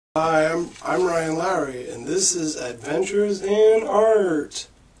Hi, I'm Ryan Lowrie, and this is Adventures in Art.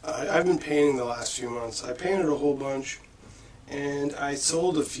 I've been painting the last few months. I painted a whole bunch, and I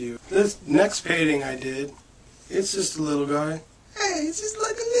sold a few. This next painting I did, it's just a little guy. Hey, it's just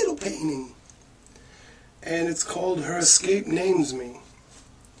like a little painting. And it's called Her Escape Names Me.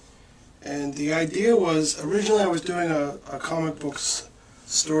 And the idea was, originally I was doing a comic books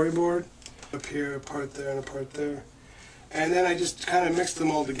storyboard. Up here, a part there, and a part there. And then I just kind of mixed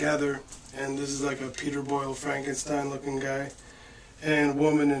them all together, and this is like a Peter Boyle Frankenstein looking guy, and a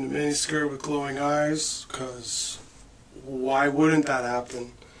woman in a miniskirt with glowing eyes, because why wouldn't that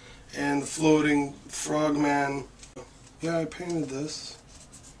happen? And the floating frogman. Yeah, I painted this,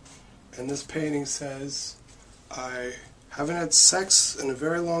 and this painting says, I haven't had sex in a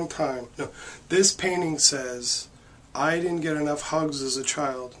very long time. No, this painting says, I didn't get enough hugs as a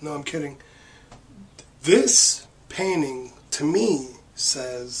child. No, I'm kidding. This painting, to me,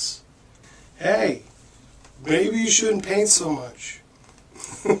 says, hey, maybe you shouldn't paint so much.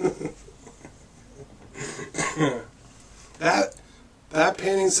 That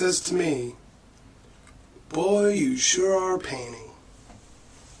painting says to me, boy, you sure are painting.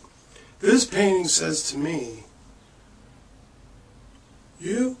 This painting says to me,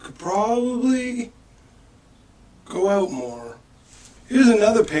 you could probably go out more. Here's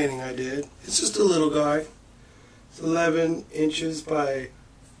another painting I did. It's just a little guy. It's 11 inches by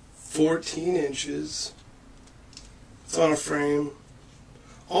 14 inches. It's on a frame.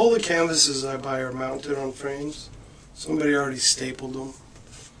 All the canvases I buy are mounted on frames. Somebody already stapled them.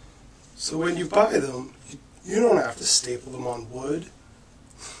 So when you buy them, you don't have to staple them on wood.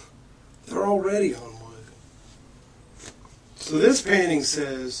 They're already on wood. So this painting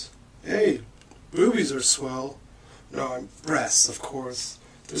says, hey, boobies are swell. No, breasts, of course.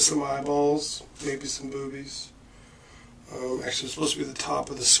 There's some eyeballs, maybe some boobies. Actually, it's supposed to be the top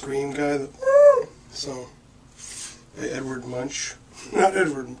of the Scream guy. So, Edward Munch. Not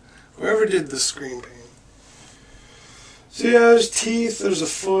Edward. Whoever did the Scream painting. So yeah, there's teeth, there's a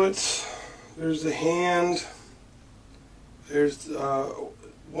foot, there's a hand. There's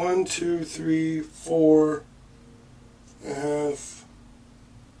 1, 2, 3, 4, and a half.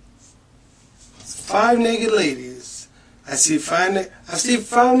 5 naked ladies. I see five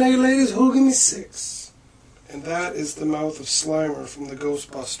naked ladies. Who'll give me 6? And that is the mouth of Slimer from the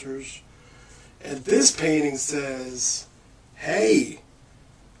Ghostbusters. And this painting says, hey,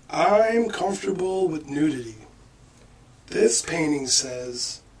 I'm comfortable with nudity. This painting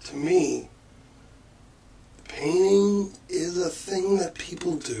says, to me, painting is a thing that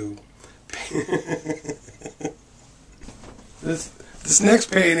people do. This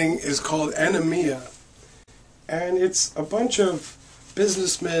next painting is called eneMia. And it's a bunch of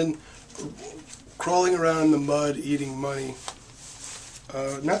businessmen crawling around in the mud, eating money.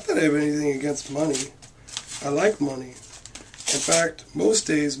 Not that I have anything against money. I like money. In fact, most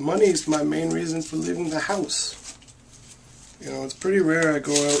days, money is my main reason for leaving the house. You know, it's pretty rare I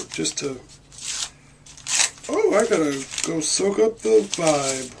go out just to, oh, I gotta go soak up the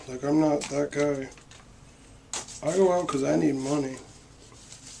vibe. Like, I'm not that guy. I go out because I need money.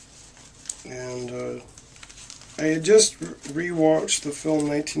 And I had just rewatched the film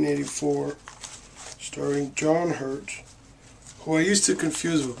 1984. Starring John Hurt, who I used to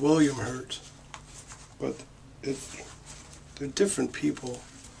confuse with William Hurt, but they're different people.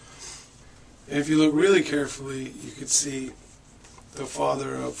 And if you look really carefully, you could see the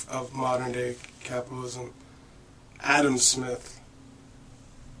father of modern day capitalism, Adam Smith,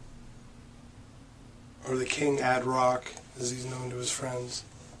 or the King Ad Rock, as he's known to his friends.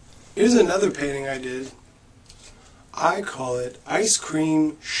 Here's another painting I did. I call it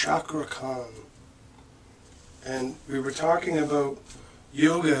Cream Chakra Kahn. And we were talking about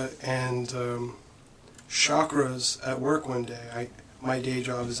yoga and chakras at work one day. My day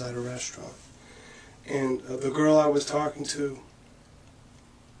job is at a restaurant. And the girl I was talking to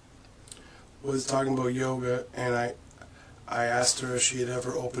was talking about yoga, and I asked her if she had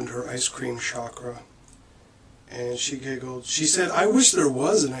ever opened her ice cream chakra. And she giggled. She said, I wish there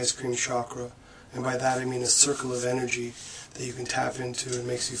was an ice cream chakra. And by that I mean a circle of energy that you can tap into and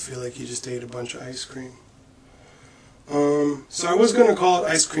makes you feel like you just ate a bunch of ice cream. So I was going to call it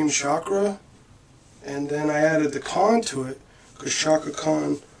Ice Cream Chakra, and then I added the Kahn to it, because Chakra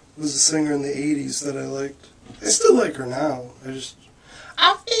Kahn was a singer in the 80s that I liked. I still like her now.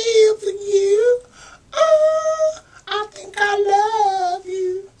 I feel for you, oh, I think I love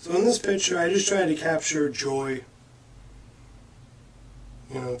you. So in this picture, I just tried to capture joy.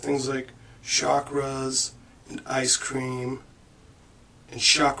 You know, things like chakras, and ice cream, and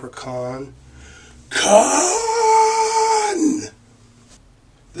Chakra Kahn.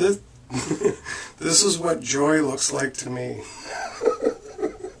 this, this is what joy looks like to me.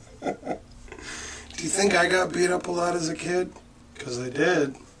 Do you think I got beat up a lot as a kid? Because I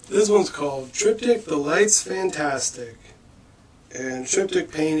did. This one's called Triptych The Light's Fantastic. And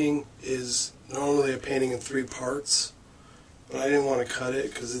triptych painting is normally a painting in 3 parts, but I didn't want to cut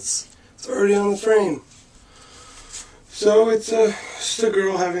it because it's already on the frame. So it's just a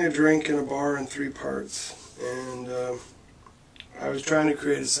girl having a drink in a bar in 3 parts. And I was trying to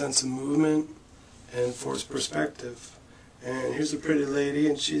create a sense of movement and force perspective. And here's a pretty lady,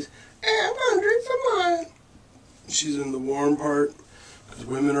 and she's, I'm gonna drink some wine. She's in the warm part, because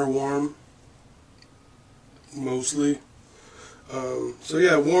women are warm, mostly. So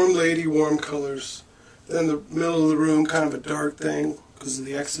yeah, warm lady, warm colors. Then the middle of the room, kind of a dark thing, because of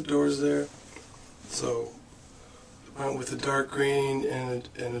the exit doors there. So I went with a dark green and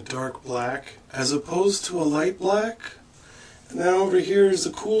a dark black, as opposed to a light black. And then over here is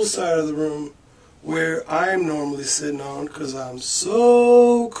the cool side of the room, where I'm normally sitting on, because I'm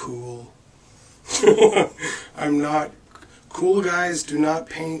so cool. I'm not. Cool guys do not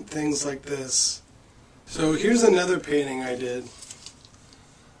paint things like this. So here's another painting I did.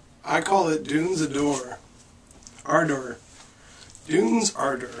 I call it Dunes Ardour. Dunes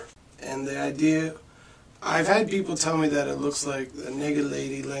Ardour. And the idea, I've had people tell me that it looks like a naked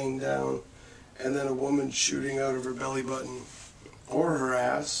lady laying down and then a woman shooting out of her belly button or her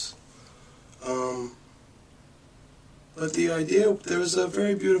ass. But the idea, there's a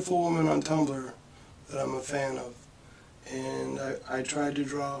very beautiful woman on Tumblr that I'm a fan of. And I tried to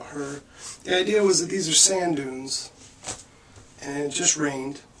draw her. The idea was that these are sand dunes, and it just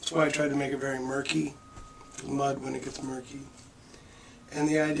rained. That's why I tried to make it very murky, mud when it gets murky. And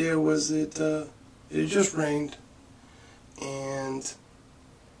the idea was that it just rained, and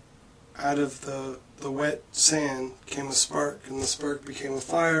out of the wet sand came a spark, and the spark became a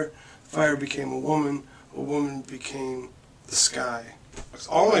fire. Fire became a woman became the sky.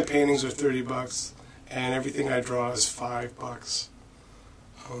 All my paintings are $30. And everything I draw is $5,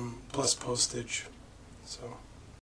 plus postage. So.